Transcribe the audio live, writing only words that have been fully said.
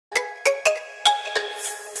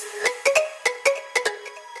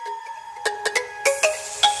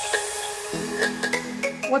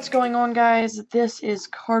What's going on, guys? This is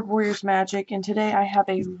Card Warriors Magic, and today I have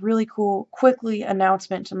a really cool quickly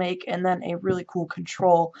announcement to make and then a really cool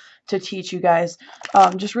control to teach you guys.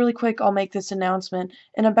 Just really quick, I'll make this announcement.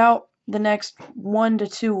 In about the next 1 to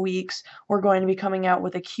 2 weeks, we're going to be coming out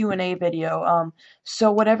with a Q&A video.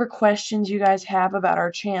 So whatever questions you guys have about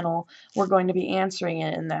our channel, we're going to be answering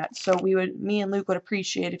it in that. So me and Luke would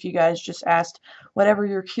appreciate if you guys just asked whatever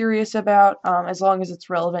you're curious about, as long as it's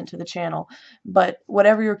relevant to the channel. But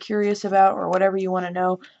whatever you're curious about or whatever you want to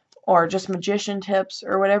know, or just magician tips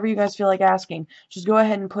or whatever you guys feel like asking, just go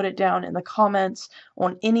ahead and put it down in the comments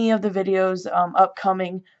on any of the videos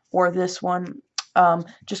upcoming or this one.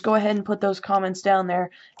 Just go ahead and put those comments down there,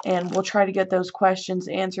 and we'll try to get those questions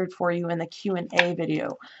answered for you in the Q&A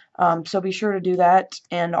video. So be sure to do that,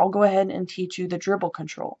 and I'll go ahead and teach you the dribble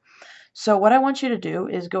control. So what I want you to do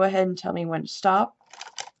is go ahead and tell me when to stop.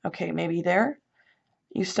 Okay, maybe there.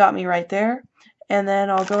 You stop me right there, and then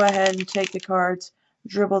I'll go ahead and take the cards,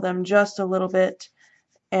 dribble them just a little bit,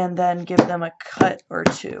 and then give them a cut or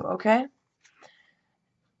two, okay?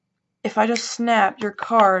 If I just snap, your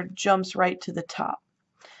card jumps right to the top.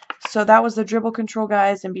 So that was the dribble control,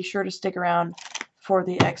 guys, and be sure to stick around for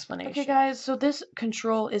the explanation. Okay, guys, so this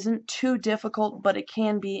control isn't too difficult, but it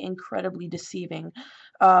can be incredibly deceiving.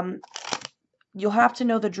 You'll have to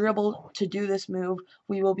know the dribble to do this move.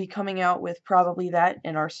 We will be coming out with probably that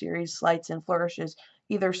in our series, Sleights and Flourishes,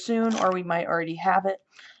 either soon or we might already have it.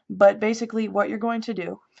 But basically what you're going to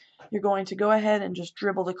do, you're going to go ahead and just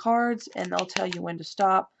dribble the cards, and they'll tell you when to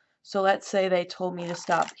stop. So let's say they told me to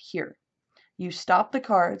stop here. You stop the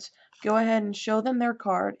cards, go ahead and show them their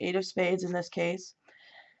card, 8 of spades in this case,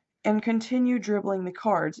 and continue dribbling the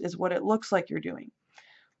cards is what it looks like you're doing.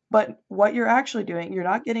 But what you're actually doing, you're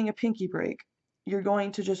not getting a pinky break. You're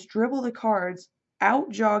going to just dribble the cards,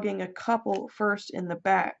 out jogging a couple first in the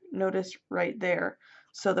back. Notice right there.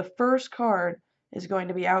 So the first card is going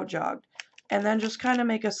to be out jogged. And then just kind of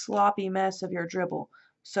make a sloppy mess of your dribble,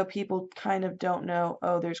 so people kind of don't know,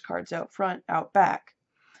 oh, there's cards out front, out back.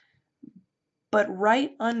 But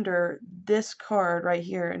right under this card right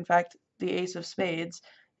here, in fact, the ace of spades,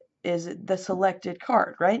 is the selected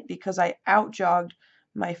card, right? Because I out jogged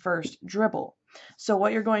my first dribble. So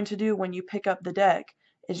what you're going to do when you pick up the deck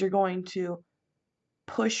is you're going to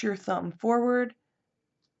push your thumb forward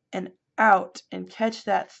and out and catch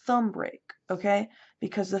that thumb break, okay?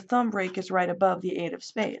 Because the thumb break is right above the 8 of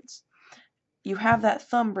spades. You have that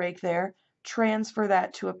thumb break there, transfer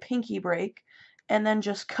that to a pinky break, and then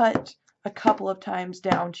just cut a couple of times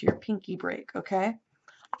down to your pinky break, okay?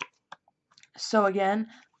 So again,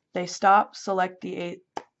 they stop, select the 8,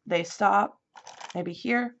 they stop, maybe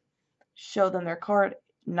here, show them their card,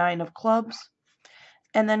 9 of clubs,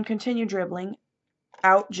 and then continue dribbling,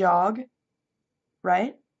 out jog,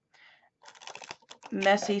 right?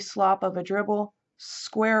 Messy slop of a dribble,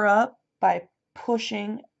 square up by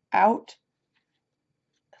pushing out,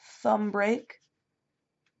 thumb break,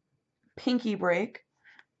 pinky break,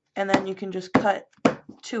 and then you can just cut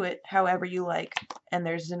to it however you like, and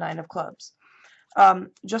there's the 9 of clubs.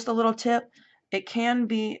 Just a little tip, it can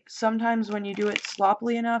be sometimes when you do it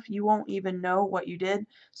sloppily enough, you won't even know what you did,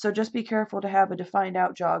 so just be careful to have a defined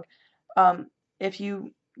out jog. If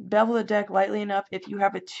you bevel the deck lightly enough, if you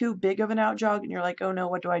have it too big of an out jog and you're like, oh no,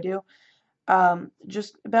 what do I do?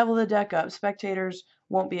 Just bevel the deck up. Spectators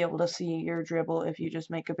won't be able to see your dribble if you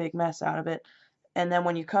just make a big mess out of it. And then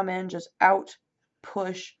when you come in, just out,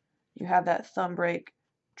 push, you have that thumb break,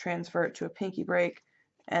 transfer it to a pinky break,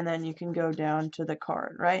 and then you can go down to the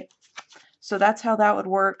card, right? So that's how that would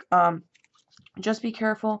work. Just be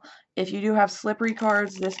careful. If you do have slippery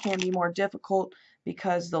cards, this can be more difficult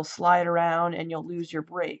because they'll slide around and you'll lose your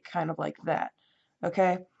break, kind of like that.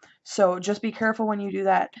 Okay? So just be careful when you do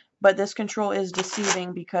that. But this control is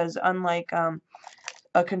deceiving because unlike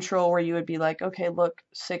a control where you would be like, okay, look,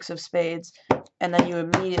 6 of spades, and then you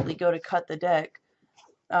immediately go to cut the deck,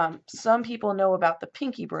 some people know about the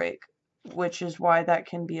pinky break, which is why that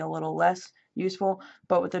can be a little less useful.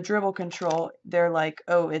 But with the dribble control, they're like,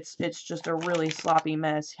 oh, it's just a really sloppy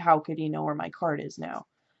mess. How could he know where my card is now?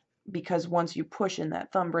 Because once you push in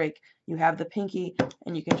that thumb break, you have the pinky,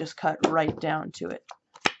 and you can just cut right down to it.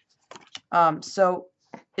 So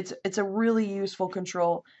it's a really useful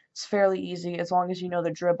control. It's fairly easy as long as you know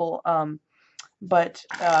the dribble. But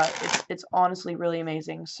it's honestly really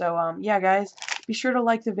amazing. So yeah, guys, be sure to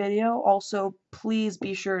like the video. Also, please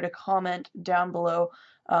be sure to comment down below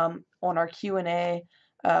on our Q&A.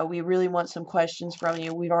 We really want some questions from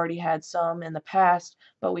you. We've already had some in the past,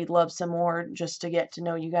 but we'd love some more just to get to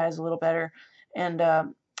know you guys a little better. And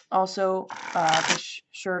also, be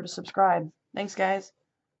sure to subscribe. Thanks, guys.